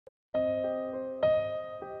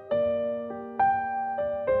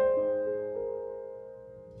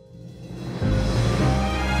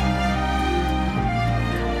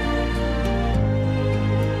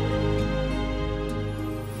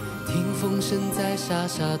身在沙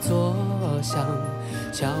沙作响，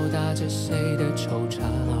敲打着谁的惆怅。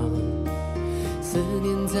思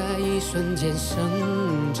念在一瞬间生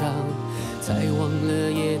长，才忘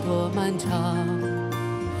了夜多漫长。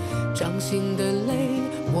掌心的泪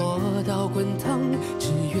磨到滚烫，只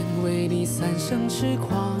愿为你三生痴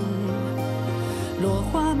狂。落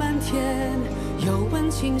花满天，又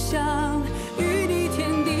闻清香，与你天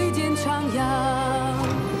地间徜徉。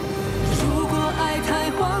如果爱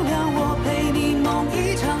太荒凉，我陪你梦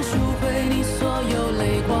一场，赎回你所有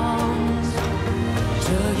泪光。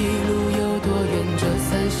这一路有多远，这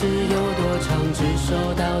三世有多长，执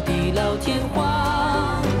手到地老天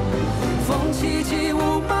荒。风起起，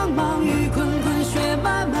雾茫茫，雨滚滚，雪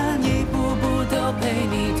漫漫，一步步都陪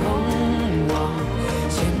你同往。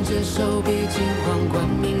牵着手，别惊慌，管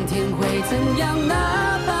明天会怎样，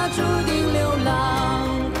哪怕注定流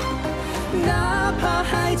浪，哪怕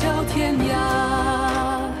海角天涯，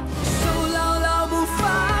手牢牢不放，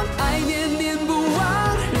爱念念不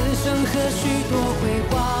忘，人生何须多辉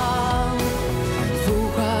煌。浮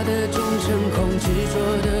华的终成空，执着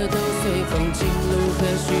的都随风，情路何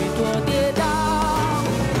须多跌宕。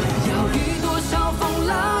要遇多少风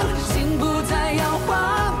浪，心不再摇晃，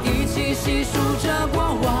一起细数着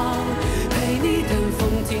过往。陪你等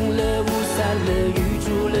风停了，雾散了，雨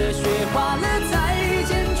住了，雪化了，再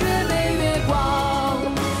见绝美月光，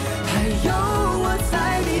还有我在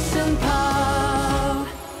你身旁。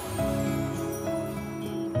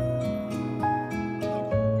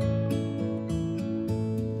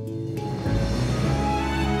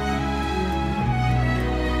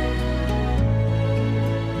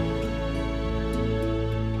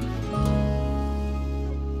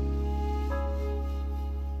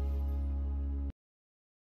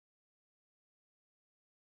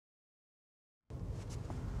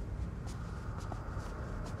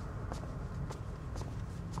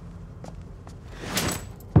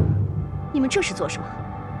你们这是做什么？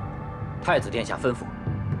太子殿下吩咐，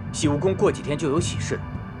洗梧宫过几天就有喜事，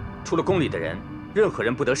除了宫里的人，任何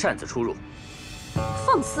人不得擅自出入。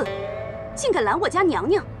放肆！竟敢拦我家娘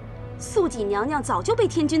娘！素锦娘娘早就被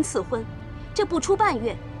天君赐婚，这不出半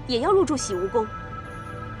月也要入住洗梧宫。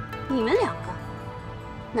你们两个，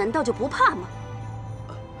难道就不怕吗？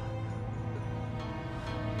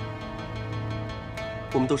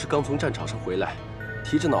我们都是刚从战场上回来，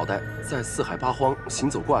提着脑袋在四海八荒行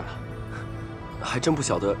走惯了，还真不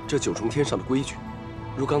晓得这九重天上的规矩。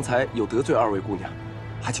如刚才有得罪二位姑娘，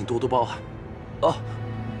还请多多包涵。哦，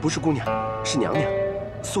不是姑娘，是娘娘，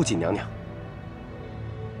素锦娘娘。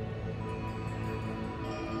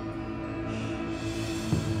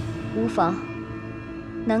无妨，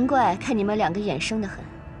难怪看你们两个眼生得很。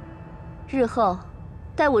日后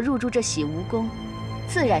待我入住这洗梧宫，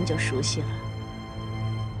自然就熟悉了。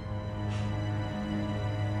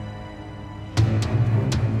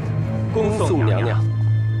恭送娘娘。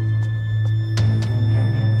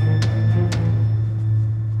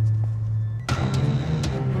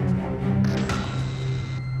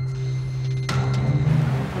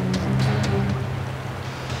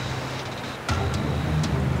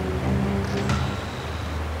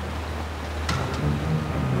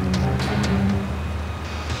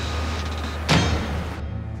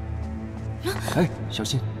哎，小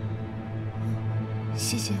心！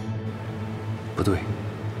谢谢。不对，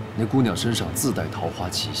那姑娘身上自带桃花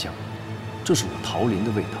奇香，这是我桃林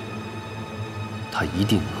的味道。她一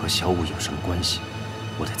定和小五有什么关系，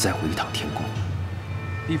我得再回一趟天宫。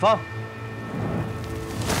比方。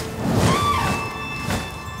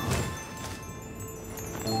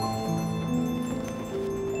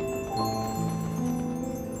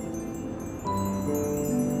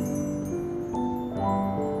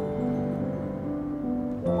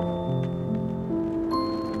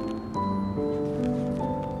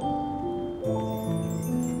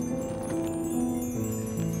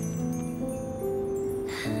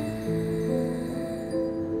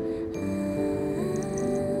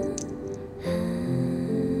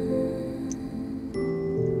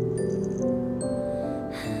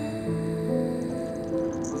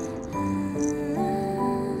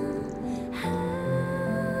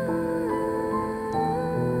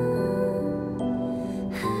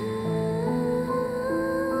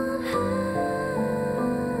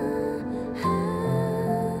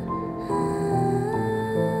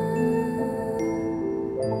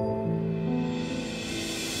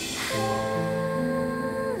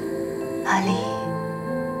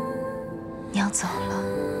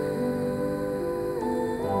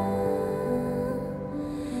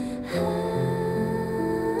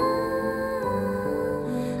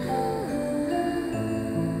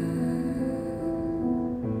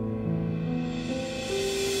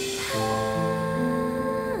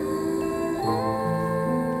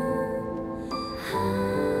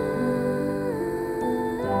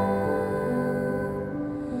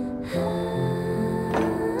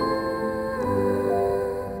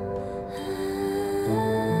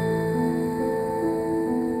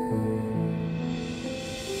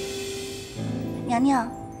娘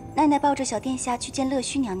娘，奶奶抱着小殿下去见乐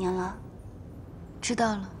须娘娘了。知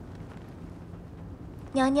道了。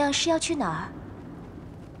娘娘是要去哪儿？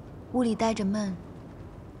屋里待着闷，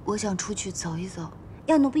我想出去走一走。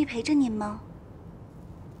要奴婢陪着您吗？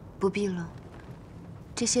不必了，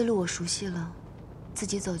这些路我熟悉了，自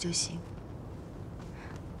己走就行。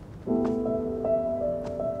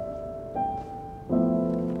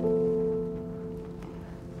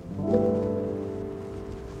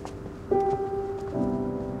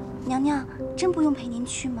娘娘，真不用陪您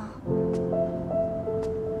去吗？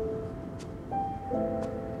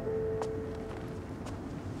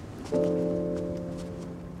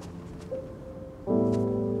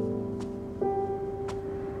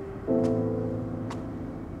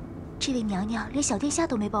这位娘娘连小殿下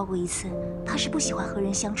都没抱过一次，怕是不喜欢和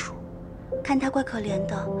人相处。看她怪可怜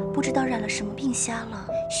的，不知道染了什么病瞎了。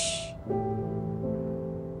嘘。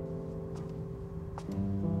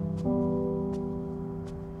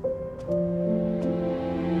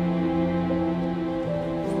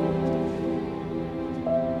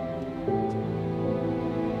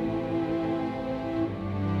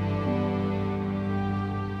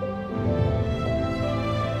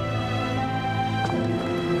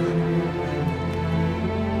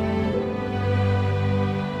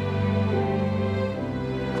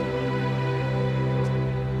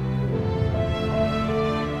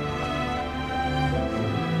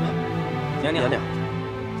娘娘，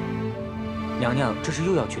娘娘，这是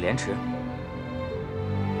又要去莲池？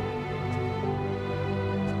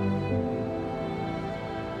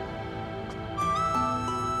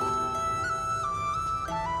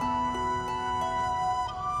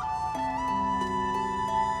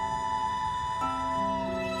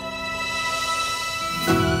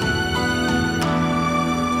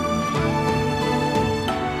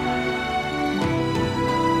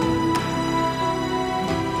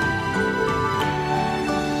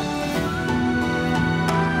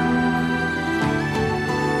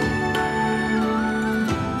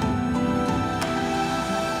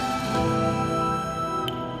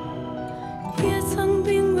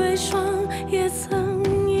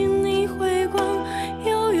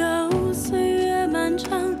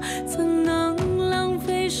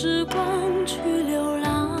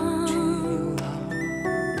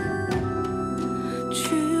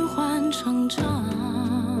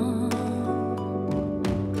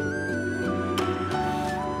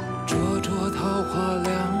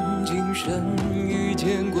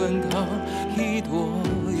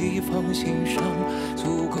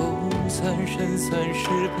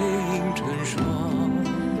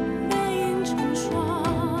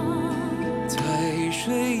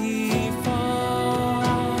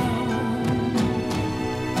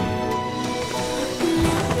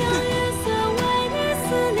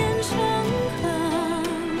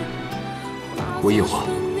我夜华，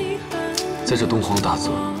在这东皇大泽，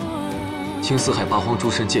请四海八荒诸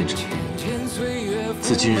神见证，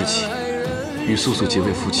自今日起，与素素结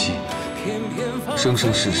为夫妻，生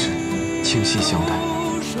生世世倾心相待，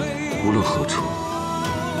无论何处，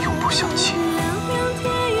永不相弃。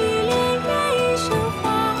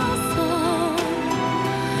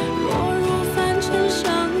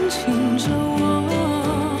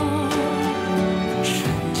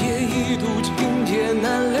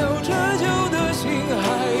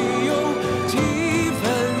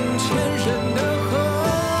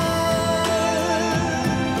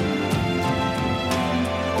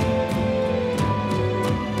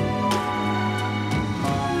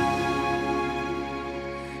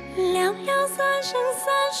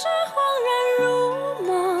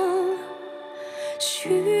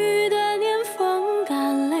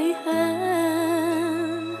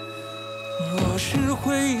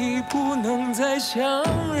相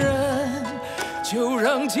认，就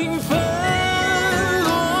让情分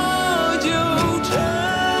落九尘。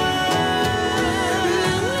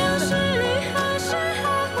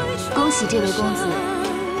恭喜这位公子，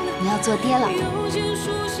你要做爹了。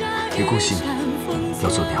也恭喜你要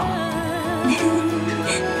做娘了。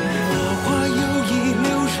花有意，流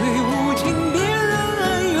水无情，别人恩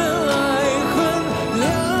怨爱恨，两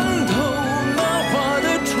头麻花的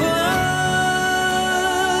唇。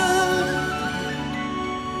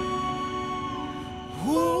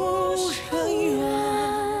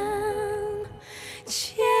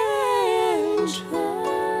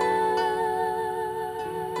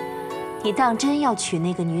你当真要娶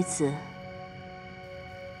那个女子？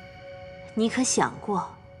你可想过，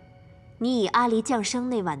你以阿离降生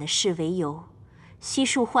那晚的事为由，悉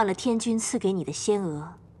数换了天君赐给你的仙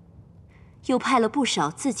娥，又派了不少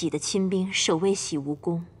自己的亲兵守卫洗梧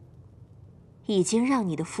宫，已经让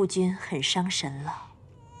你的父君很伤神了。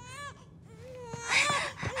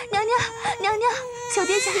娘娘，小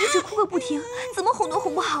殿下一直哭个不停，怎么哄都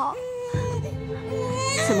哄不好。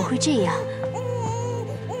怎么会这样？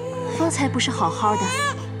方才不是好好的，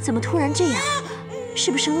怎么突然这样？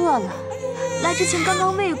是不是饿了？来之前刚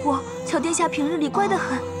刚喂过，小殿下平日里乖得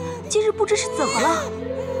很，今日不知是怎么了。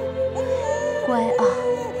乖啊。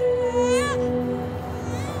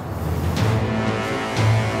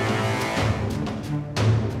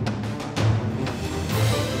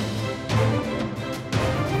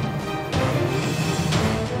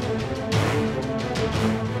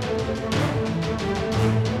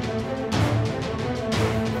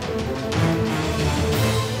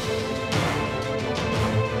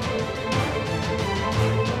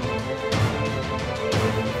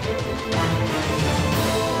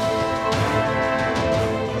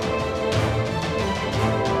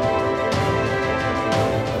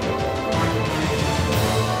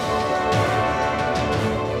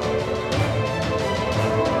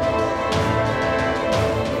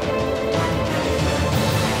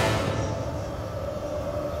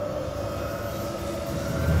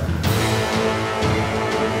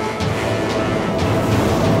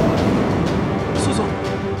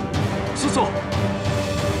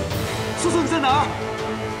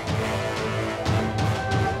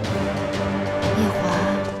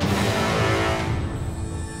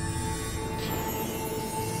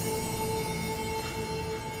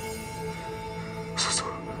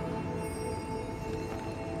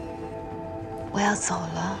我要走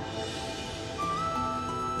了，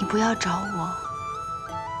你不要找我，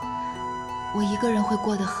我一个人会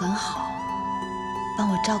过得很好，帮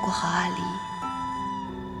我照顾好阿离。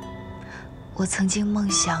我曾经梦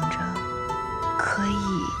想着可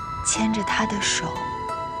以牵着他的手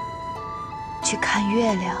去看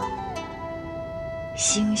月亮、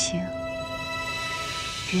星星、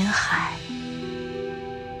云海，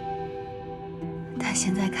但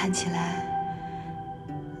现在看起来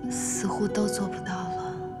似乎都做不到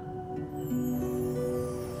了。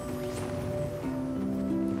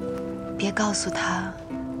别告诉他，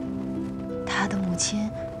他的母亲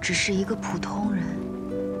只是一个普通人。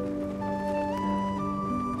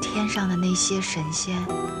天上的那些神仙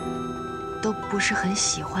都不是很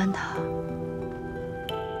喜欢他。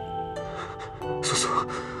素素，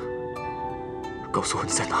告诉我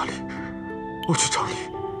你在哪里，我去找你。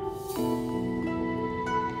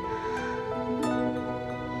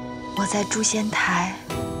我在诛仙台。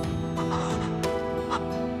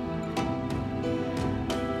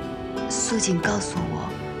素锦告诉我，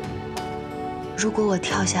如果我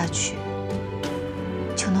跳下去，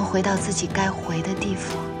就能回到自己该回的地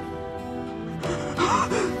方。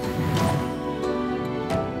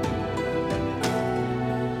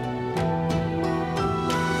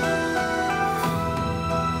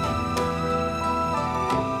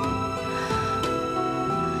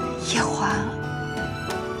夜华，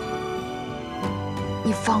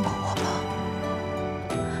你放过我吧，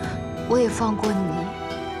我也放过你，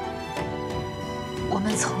我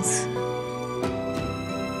们从此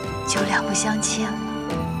就两不相欠了。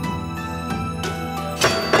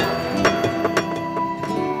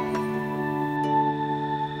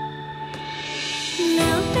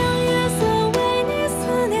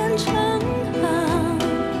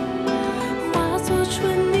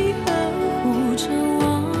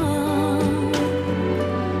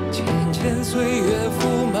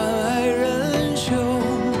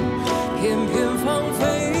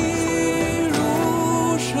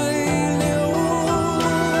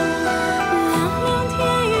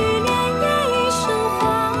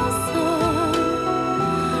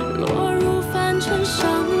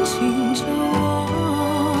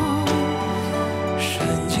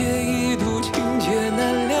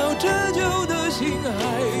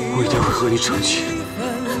我一定会和你成亲。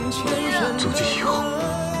从今以后，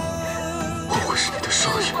我会是你的少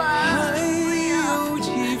爷。还有几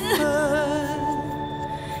分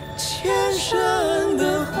前生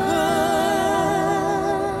的恨。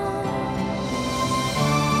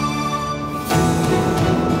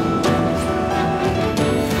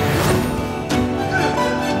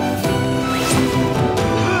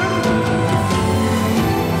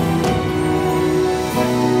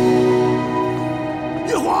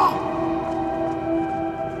月华。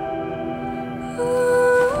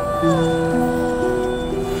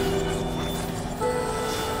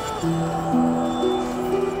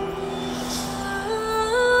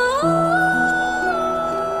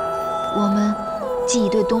我们既已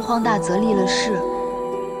对东荒大泽立了誓，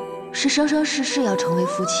是生生世世要成为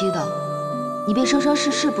夫妻的，你便生生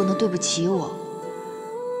世世不能对不起我。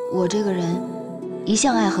我这个人一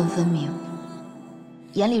向爱恨分明，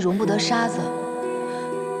眼里容不得沙子。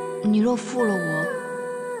你若负了我，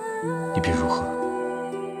你便如何？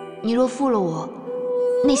你若负了我，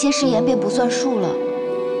那些誓言便不算数了。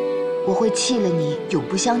我会弃了你，永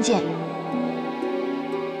不相见。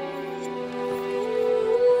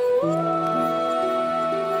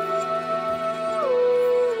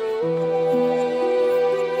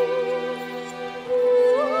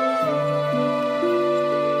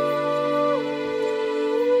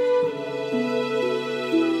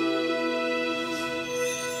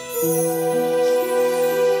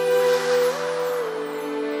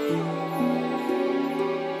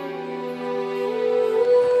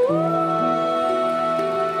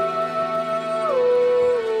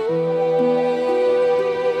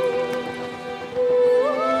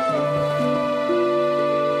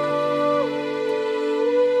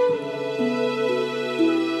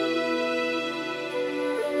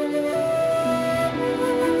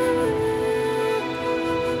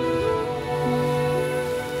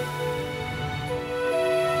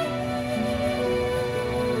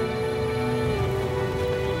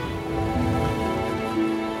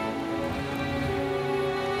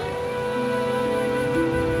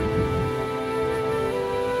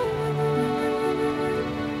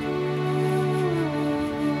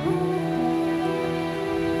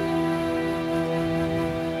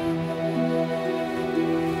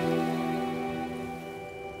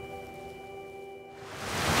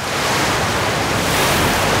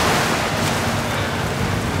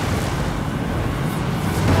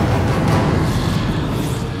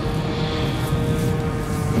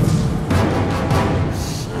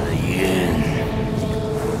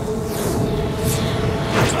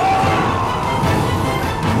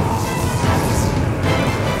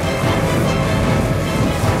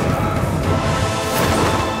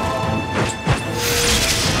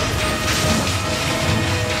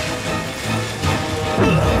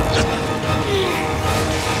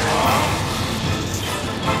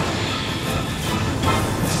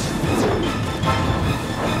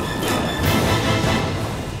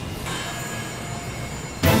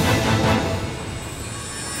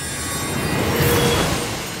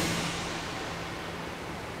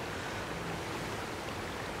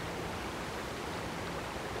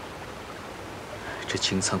这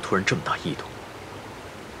青苍突然这么大异动，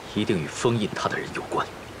一定与封印他的人有关。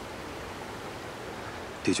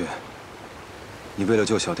帝君，你为了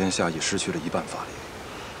救小殿下，已失去了一半法力。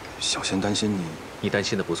小仙担心你。你担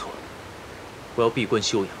心的不错。我要闭关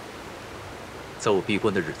休养，在我闭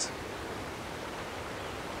关的日子，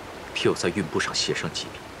替我在运部上写上几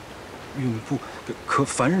笔。运部，可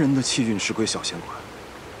凡人的气运是归小仙管，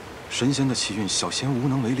神仙的气运，小仙无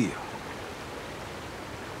能为力啊。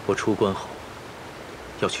我出关后，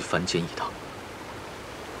要去凡间一趟。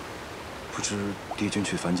不知帝君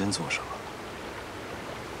去凡间做什么？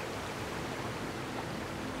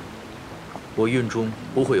我运中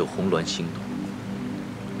不会有红鸾星动。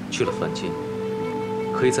去了凡间，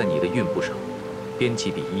可以在你的运部上编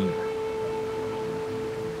几笔姻缘。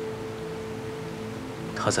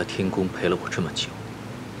他在天宫陪了我这么久，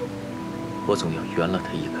我总要圆了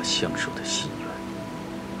他一个相守的心愿。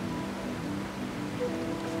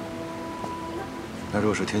那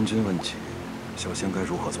若是天君问起，小仙该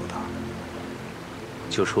如何作答？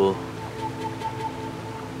就说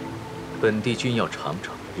本帝君要尝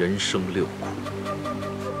尝人生六苦。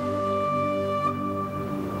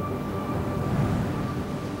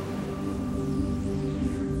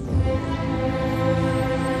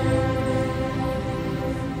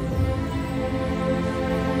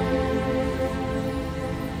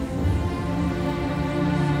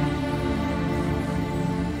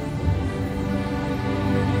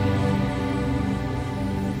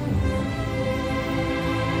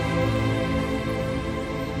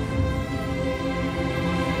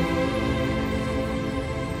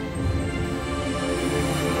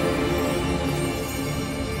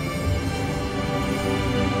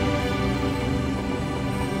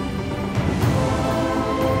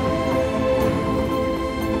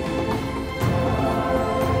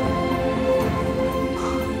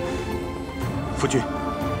夫君，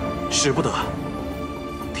使不得，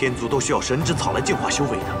天族都需要神之草来净化修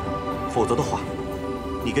为的，否则的话，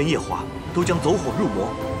你跟夜华都将走火入魔，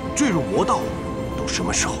坠入魔道。都什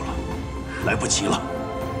么时候了？来不及了，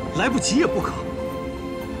来不及也不可。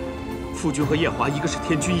夫君和夜华，一个是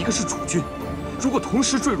天君，一个是主君，如果同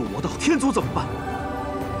时坠入魔道，天族怎么办？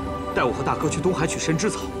带我和大哥去东海取神之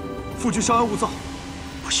草，夫君稍安勿躁。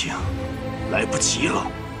不行，来不及了。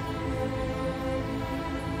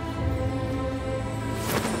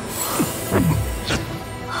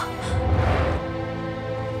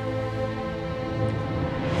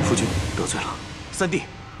夫君得罪了。三弟，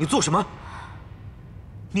你做什么？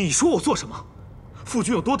你说我做什么？父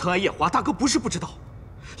君有多疼爱夜华，大哥不是不知道，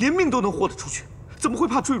连命都能豁得出去，怎么会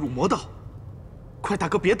怕坠入魔道？快，大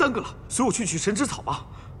哥别耽搁了，随我去取神之草吧。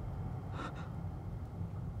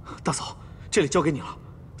大嫂，这里交给你了，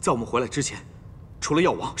在我们回来之前，除了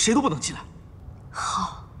药王，谁都不能进来。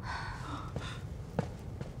好。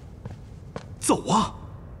走啊！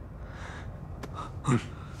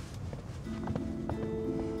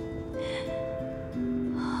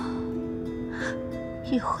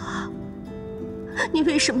夜华，你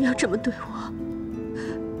为什么要这么对我？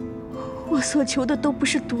我所求的都不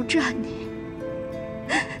是独占你，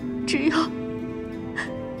只要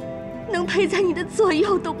能陪在你的左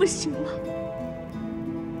右都不行吗？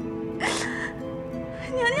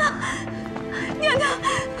娘娘，娘娘，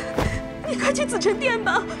你快去紫宸殿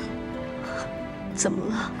吧。怎么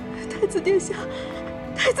了？太子殿下，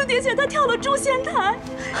太子殿下他跳了诛仙台，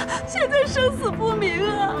现在生死不明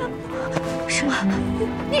啊！什么？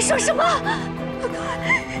你说什么？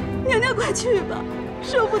快，娘娘快去吧，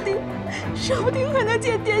说不定还能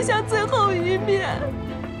见殿下最后一面。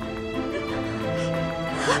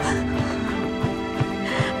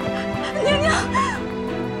娘娘。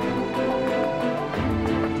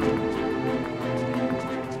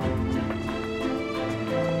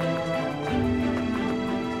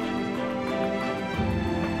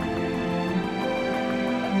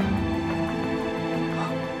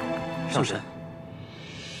上神，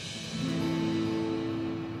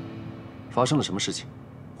发生了什么事情？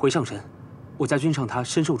回上神，我家君上他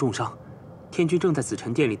身受重伤，天君正在紫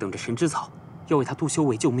宸殿里等着神之草，要为他渡修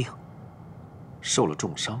为救命。受了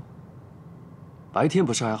重伤？白天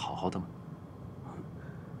不是还好好的吗？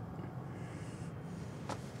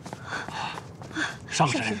上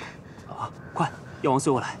神，啊，快，药王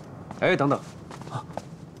随我来。哎，等等。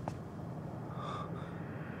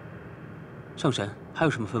上神，还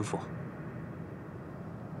有什么吩咐？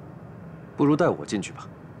不如带我进去吧，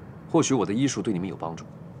或许我的医术对你们有帮助。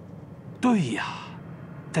对呀，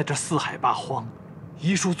在这四海八荒，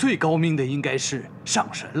医术最高明的应该是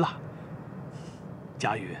上神了。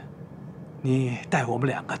佳云，你带我们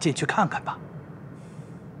两个进去看看吧。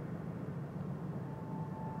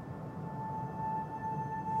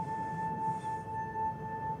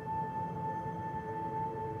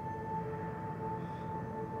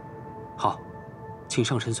好，请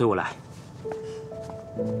上神随我来。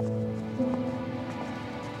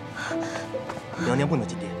娘娘不能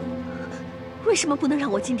进殿。为什么不能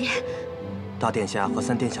让我进殿？大殿下和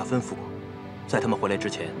三殿下吩咐过，在他们回来之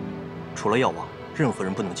前，除了药王，任何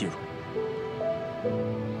人不能进入。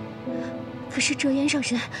可是遮颜上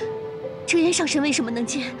神为什么能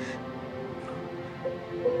进？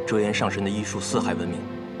遮颜上神的医术四海闻名，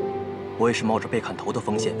我也是冒着被砍头的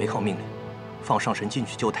风险违抗命令，放上神进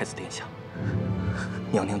去救太子殿下。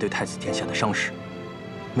娘娘对太子殿下的伤势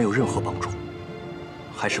没有任何帮助，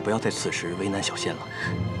还是不要在此时为难小仙了。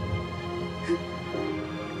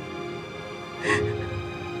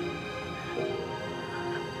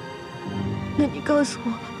那你告诉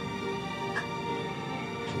我，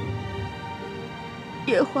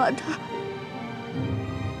夜华他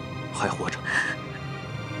还活着。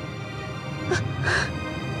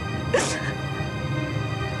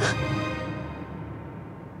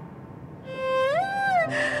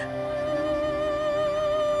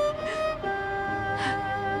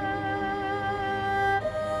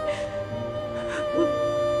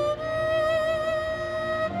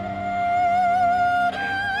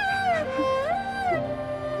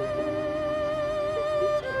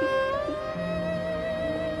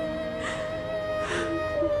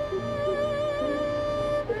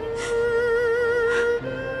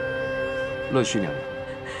乐须娘娘，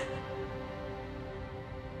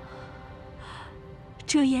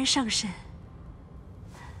遮颜上神，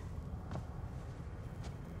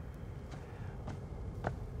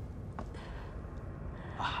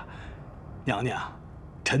娘娘，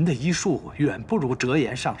臣的医术远不如遮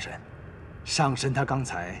颜上神。上神他刚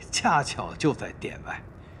才恰巧就在殿外，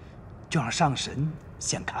就让上神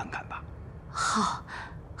先看看吧。好，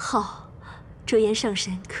遮颜上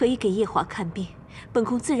神可以给夜华看病，本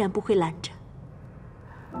宫自然不会拦着。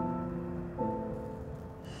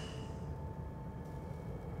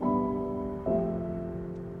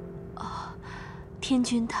天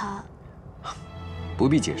君他不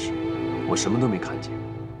必解释，我什么都没看见。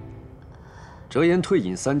遮颜退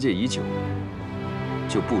隐3界已久，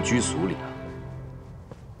就不拘俗礼了。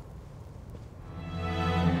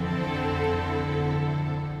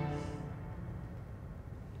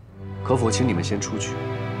可否请你们先出去？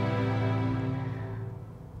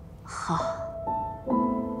好。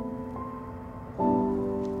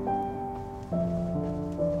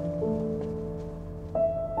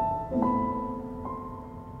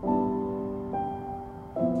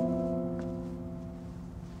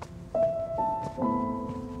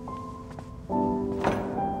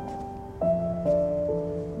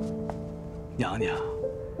娘，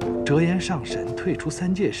折颜上神退出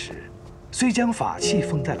三界时，虽将法器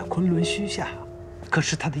封在了昆仑虚下，可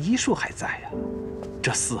是他的医术还在呀。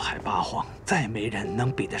这四海八荒，再没人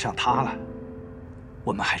能比得上他了。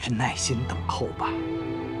我们还是耐心等候吧。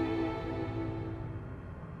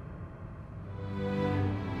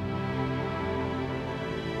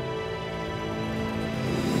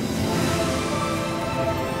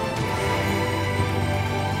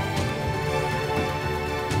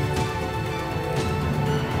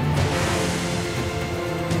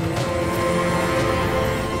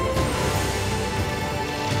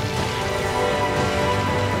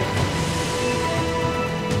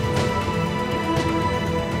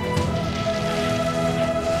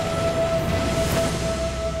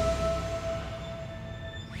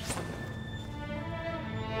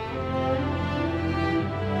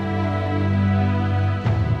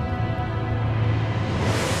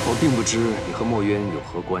并不知你和墨渊有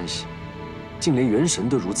何关系，竟连元神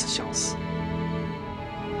都如此相似。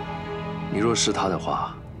你若是他的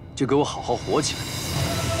话，就给我好好活起来。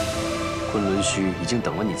昆仑虚已经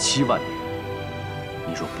等了你7万年，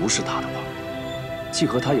你若不是他的话，既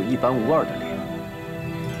和他有一般无二的脸，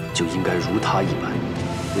就应该如他一般，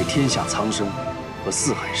为天下苍生和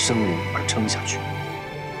四海生灵而撑下去。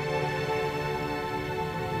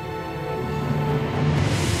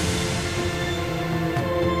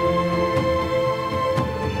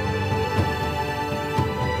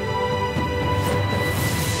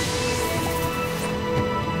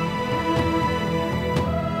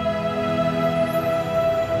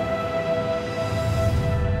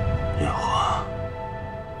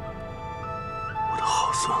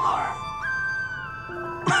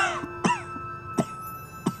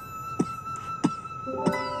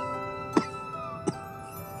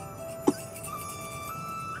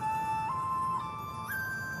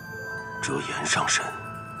 折颜上神，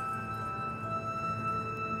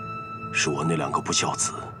是我那2个不孝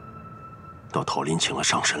子到桃林请了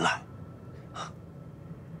上神来。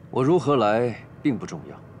我如何来并不重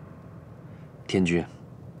要。天君，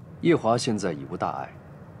夜华现在已无大碍，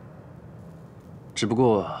只不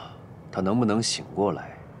过他能不能醒过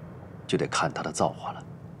来，就得看他的造化了。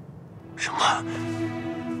什么？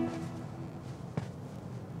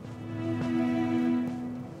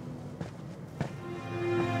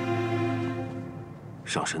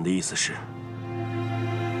 上神的意思是，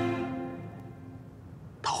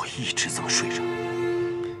他会一直这么睡着？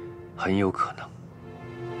很有可能。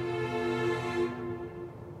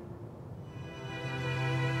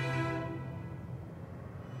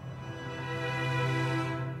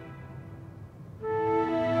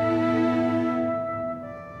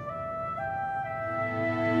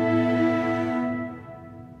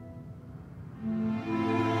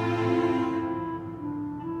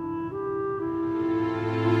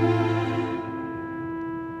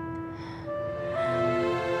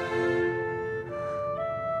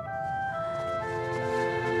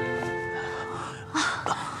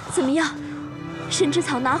怎么样，神之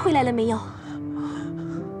草拿回来了没有？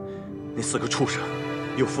那4个畜生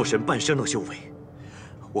有父神半生的修为，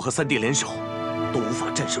我和3弟联手都无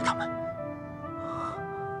法战胜他们。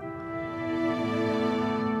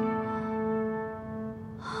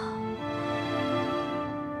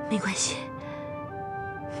没关系，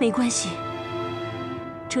没关系。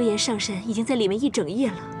遮颜上神已经在里面1整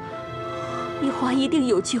夜了，夜华一定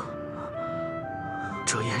有救。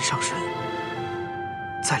遮颜上神。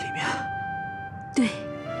 在里面，对，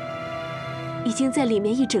已经在里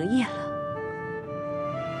面1整夜了。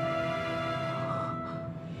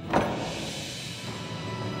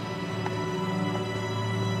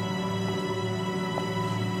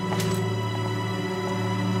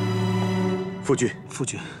夫君，夫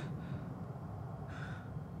君，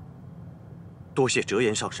多谢折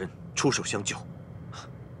颜上神出手相救，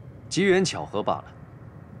机缘巧合罢了。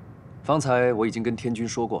方才我已经跟天君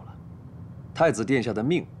说过了。 太子殿下的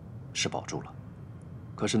命是保住了，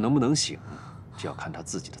可是能不能醒，就要看他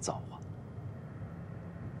自己的造化。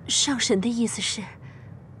上神的意思是，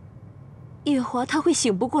夜华他会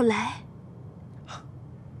醒不过来。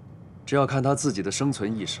这要看他自己的生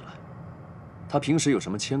存意识了。他平时有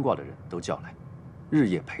什么牵挂的人都叫来，日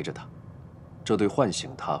夜陪着他，这对唤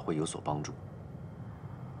醒他会有所帮助。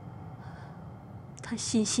他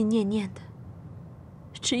心心念念的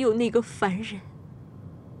只有那个凡人。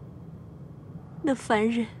 那凡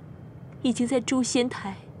人已经在诛仙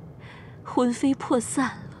台魂飞魄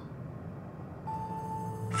散了。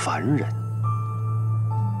凡人？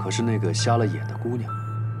可是那个瞎了眼的姑娘？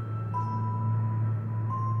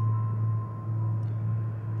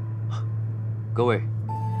各位，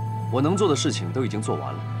我能做的事情都已经做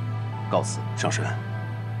完了，告辞。上神，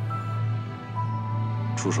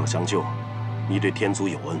出手相救，你对天族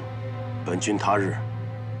有恩，本君他日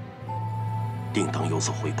定当有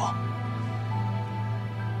所回报。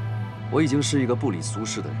我已经是一个不理俗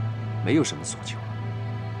事的人，没有什么所求了，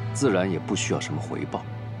自然也不需要什么回报，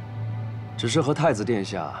只是和太子殿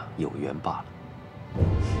下有缘罢了。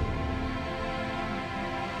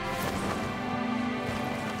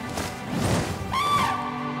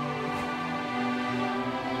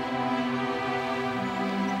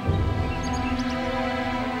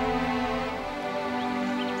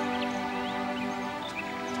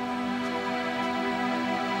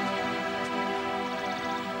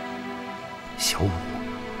 小五，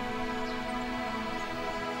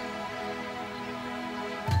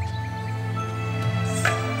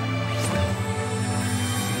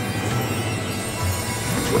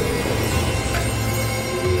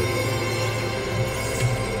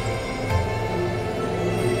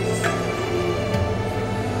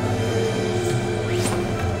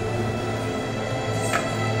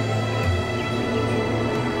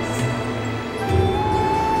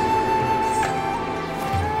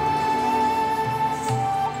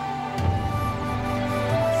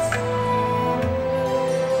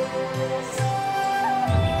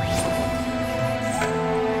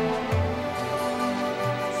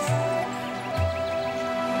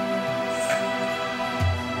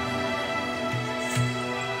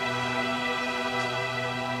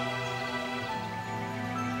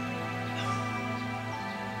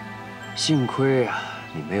幸亏啊，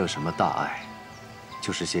你没有什么大碍，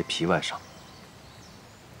就是些皮外伤。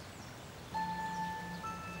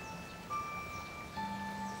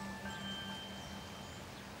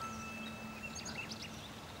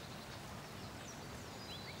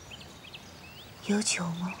有酒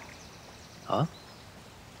吗？啊？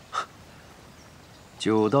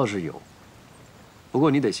酒倒是有，不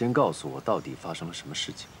过你得先告诉我到底发生了什么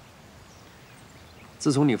事情。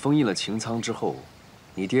自从你封印了擎苍之后。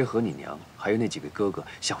 你爹和你娘，还有那几个哥哥，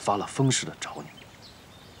像发了疯似的找你，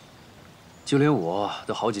就连我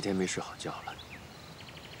都好几天没睡好觉了。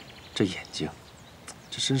这眼睛，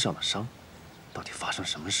这身上的伤，到底发生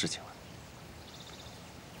什么事情了？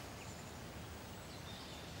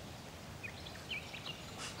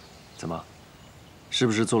怎么，是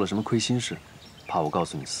不是做了什么亏心事？怕我告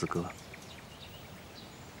诉你四哥？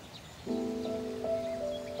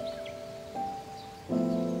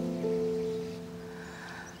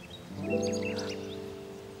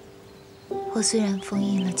 我虽然封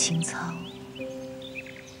印了擎苍，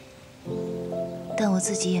但我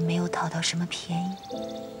自己也没有讨到什么便宜。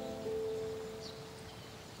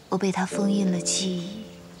我被他封印了记忆、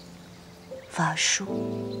法术，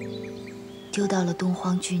丢到了东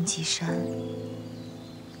荒俊极山。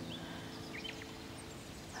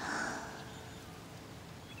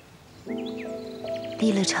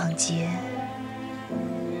立了场劫。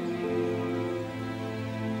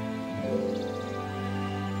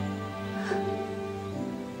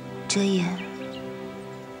 遮眼，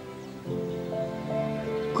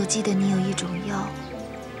我记得你有一种药，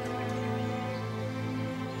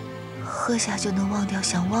喝下就能忘掉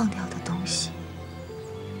想忘掉的东西，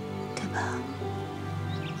对吧？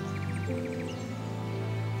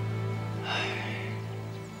唉，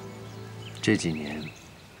这几年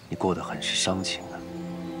你过得很是伤情啊。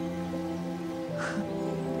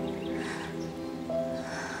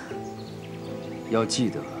要记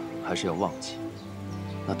得，还是要忘记。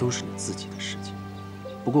 那都是你自己的事情。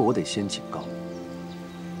不过我得先警告你，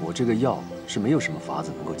我这个药是没有什么法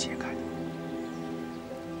子能够解开的。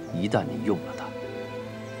一旦你用了它，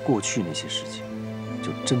过去那些事情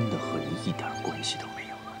就真的和你一点关系都没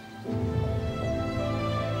有了。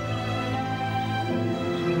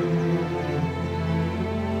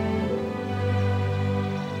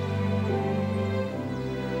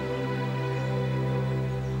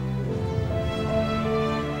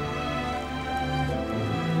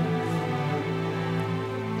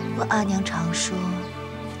我阿娘常说，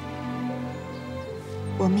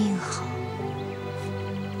我命好，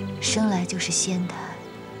生来就是仙胎，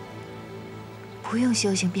不用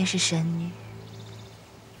修行便是神女。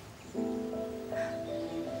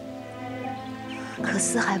可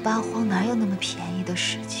四海八荒哪有那么便宜的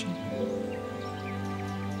事情？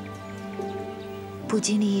不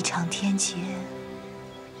经历一场天劫，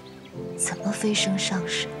怎么飞升上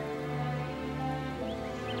神？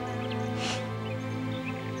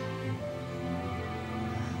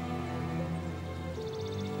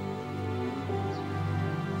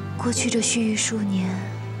 过去这须臾数年，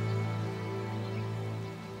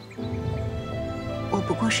我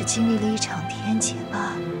不过是经历了一场天劫罢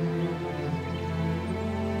了。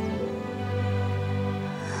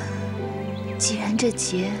既然这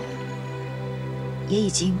劫也已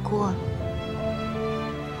经过了。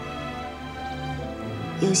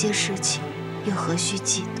有些事情又何须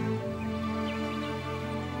记得？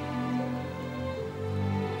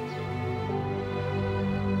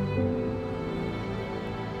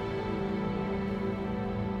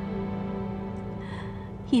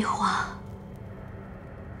夜华，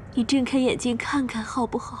你睁开眼睛看看好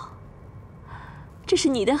不好？这是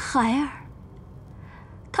你的孩儿，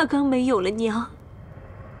他刚没有了娘，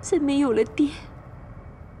再没有了爹，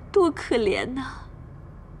多可怜呐！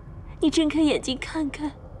你睁开眼睛看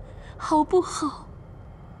看，好不好？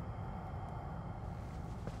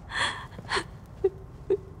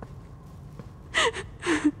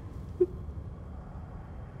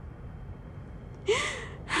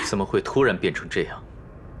怎么会突然变成这样？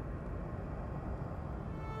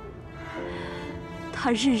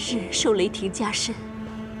他日日受雷霆加身，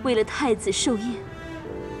为了太子寿宴，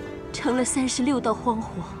成了36道荒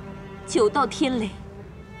火，9道天雷。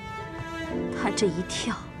他这一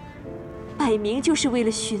跳，摆明就是为了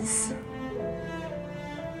寻死。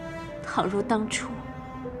倘若当初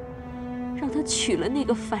让他娶了那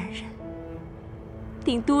个凡人，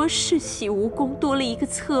顶多是洗无功多了一个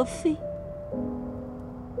侧妃，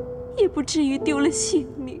也不至于丢了性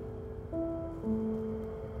命。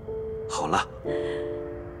好了，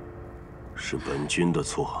是本君的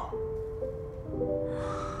错。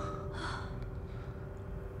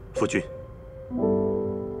夫君，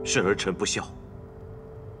是儿臣不孝，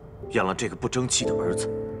养了这个不争气的儿子。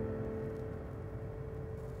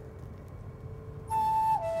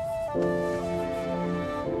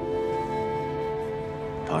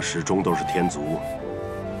他始终都是天族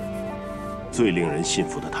最令人信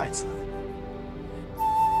服的太子。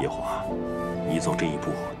夜华，你走这一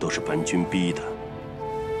步都是本君逼的。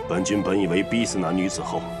本君本以为逼死那女子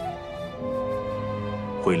后，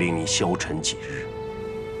会令你消沉几日，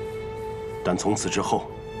但从此之后，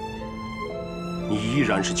你依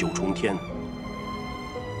然是9重天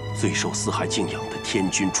最受四海敬仰的天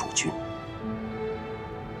君储君。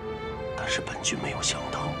但是本君没有想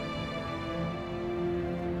到，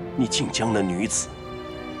你竟将那女子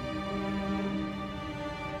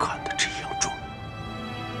看得这样重。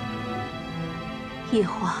夜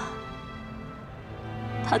华，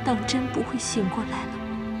他当真不会醒过来了吗？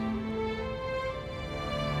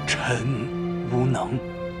臣无能。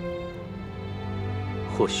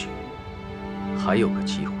或许还有个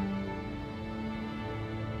机会。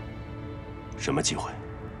什么机会？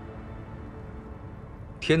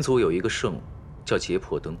天族有一个圣物，叫劫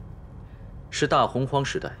魄灯，是大洪荒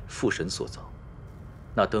时代父神所造。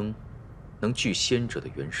那灯能聚仙者的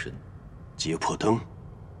元神。劫魄灯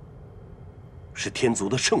是天族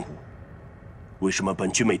的圣物，为什么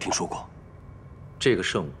本君没听说过？这个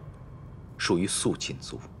圣物属于肃锦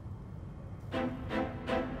族。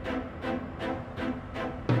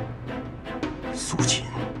肃锦，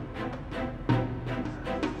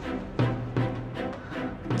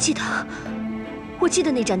记得，我记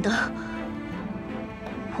得那盏灯。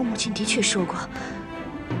我母亲的确说过，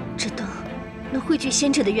这灯能汇聚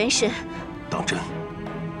仙者的元神。当真？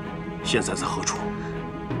现在在何处？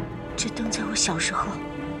这灯在我小时候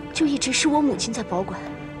就一直是我母亲在保管。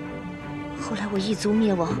后来我一族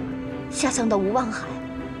灭亡，下葬到无望海。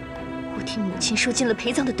我替母亲收进了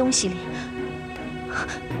陪葬的东西里，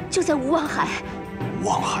就在无望海。无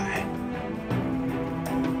望海，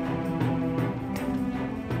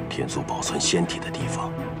天族保存仙体的地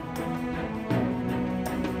方。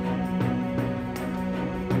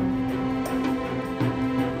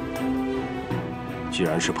既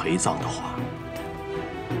然是陪葬的话，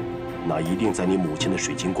那一定在你母亲的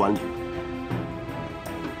水晶棺里。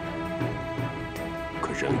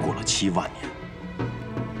可人过了7万年，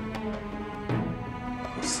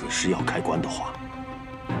此时要开棺的话，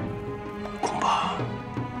恐怕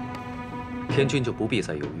天君就不必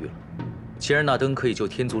再犹豫了。既然那灯可以救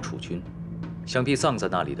天族储君，想必葬在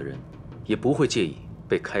那里的人也不会介意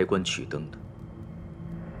被开棺取灯的。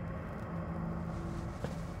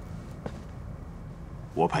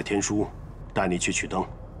我派天书带你去取灯，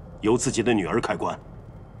由自己的女儿开棺，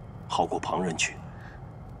好过旁人去。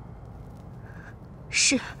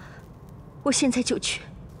是，我现在就去。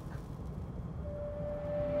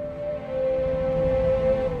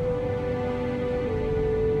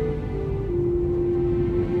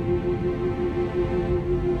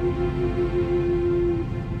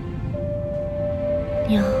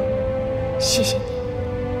娘，谢谢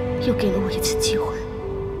你，又给了我一次机会。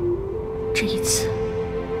这一次，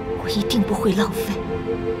我一定不会浪费，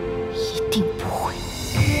一定不会。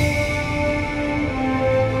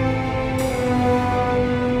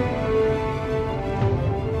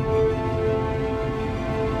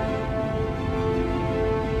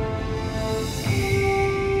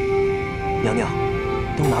娘娘，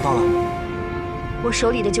灯拿到了。我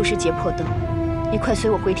手里的就是结魄灯，你快随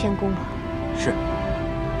我回天宫吧。是。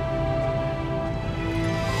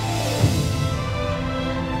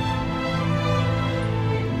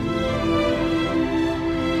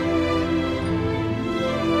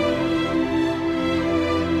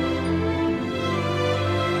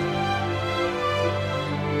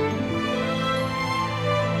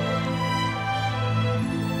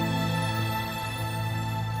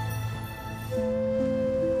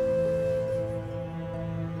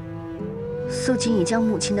素锦已将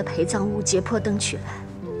母亲的陪葬物结魄灯取来。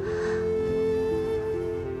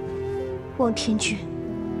望天君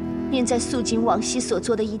念在素锦往昔所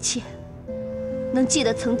做的一切，能记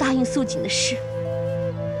得曾答应素锦的事。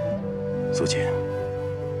素锦，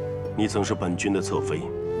你曾是本君的侧妃，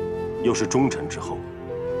又是忠臣之后，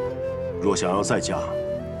若想要再嫁，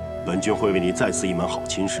本君会为你再赐一门好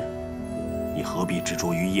亲事。你何必执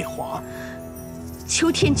着于夜华？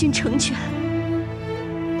求天君成全。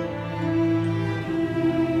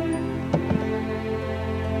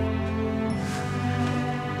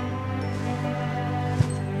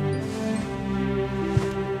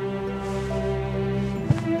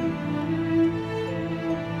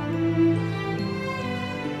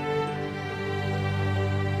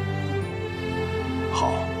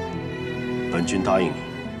本君答应你，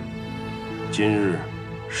今日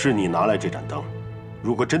是你拿来这盏灯，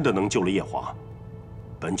如果真的能救了夜华，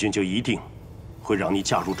本君就一定会让你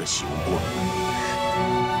嫁入这洗无宫。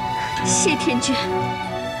谢天君。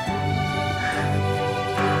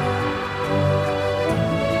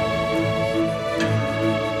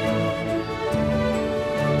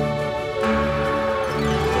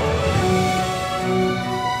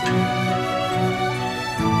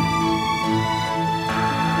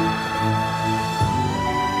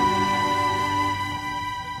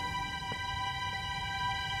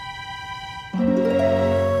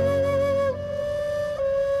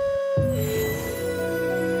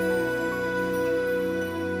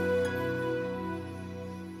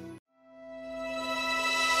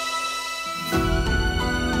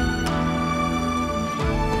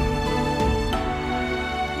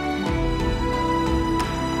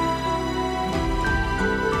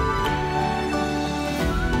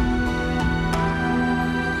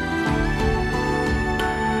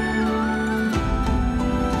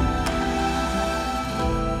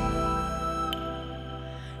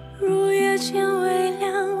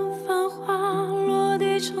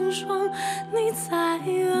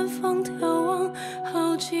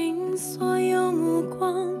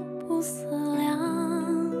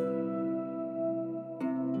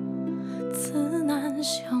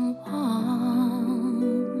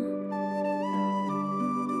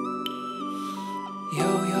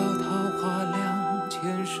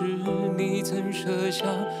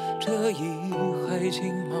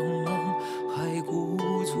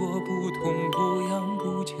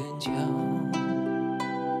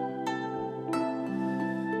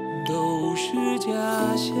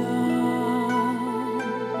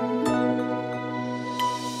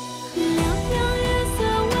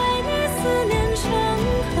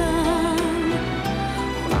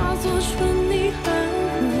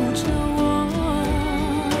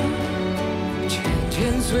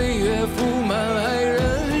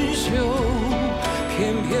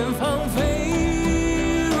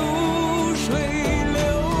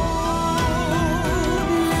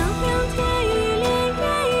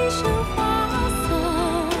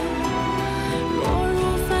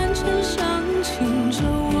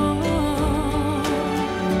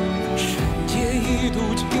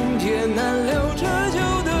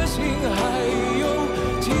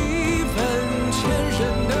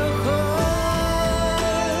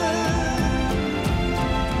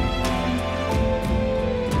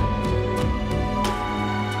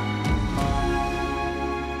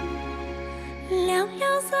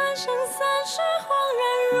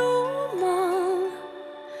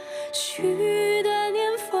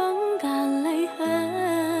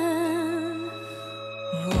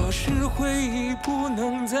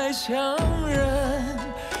相认，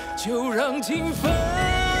就让情分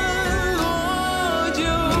落九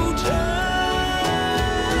尘。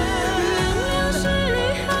凉凉是雨，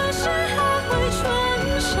何时还会春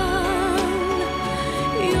生？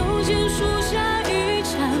又见树下一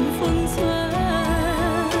盏风存。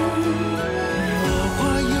落花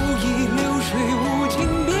有意，流水无情，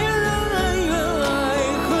别让恩怨爱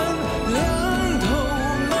恨凉透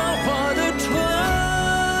那花的春。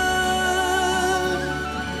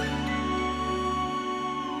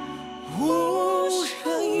无声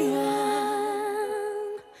远，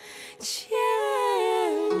千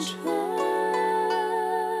尘。